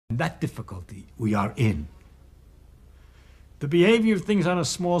That difficulty we are in. The behavior of things on a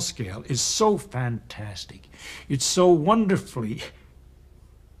small scale is so fantastic. It's so wonderfully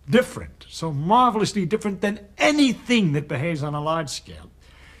different, so marvelously different than anything that behaves on a large scale.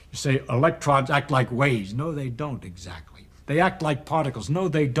 You say electrons act like waves. No, they don't exactly. They act like particles. No,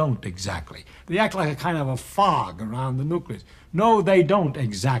 they don't exactly. They act like a kind of a fog around the nucleus. No, they don't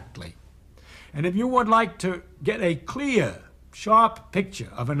exactly. And if you would like to get a clear, sharp picture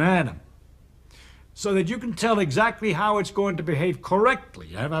of an atom, so that you can tell exactly how it's going to behave correctly,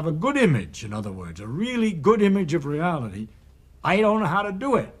 have a good image, in other words, a really good image of reality, I don't know how to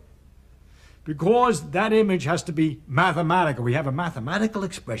do it. Because that image has to be mathematical. We have a mathematical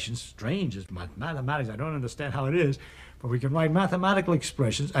expression, strange as mathematics, I don't understand how it is, but we can write mathematical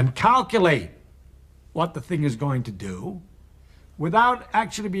expressions and calculate what the thing is going to do without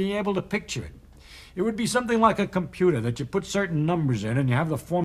actually being able to picture it. It would be something like a computer that you put certain numbers in and you have the formula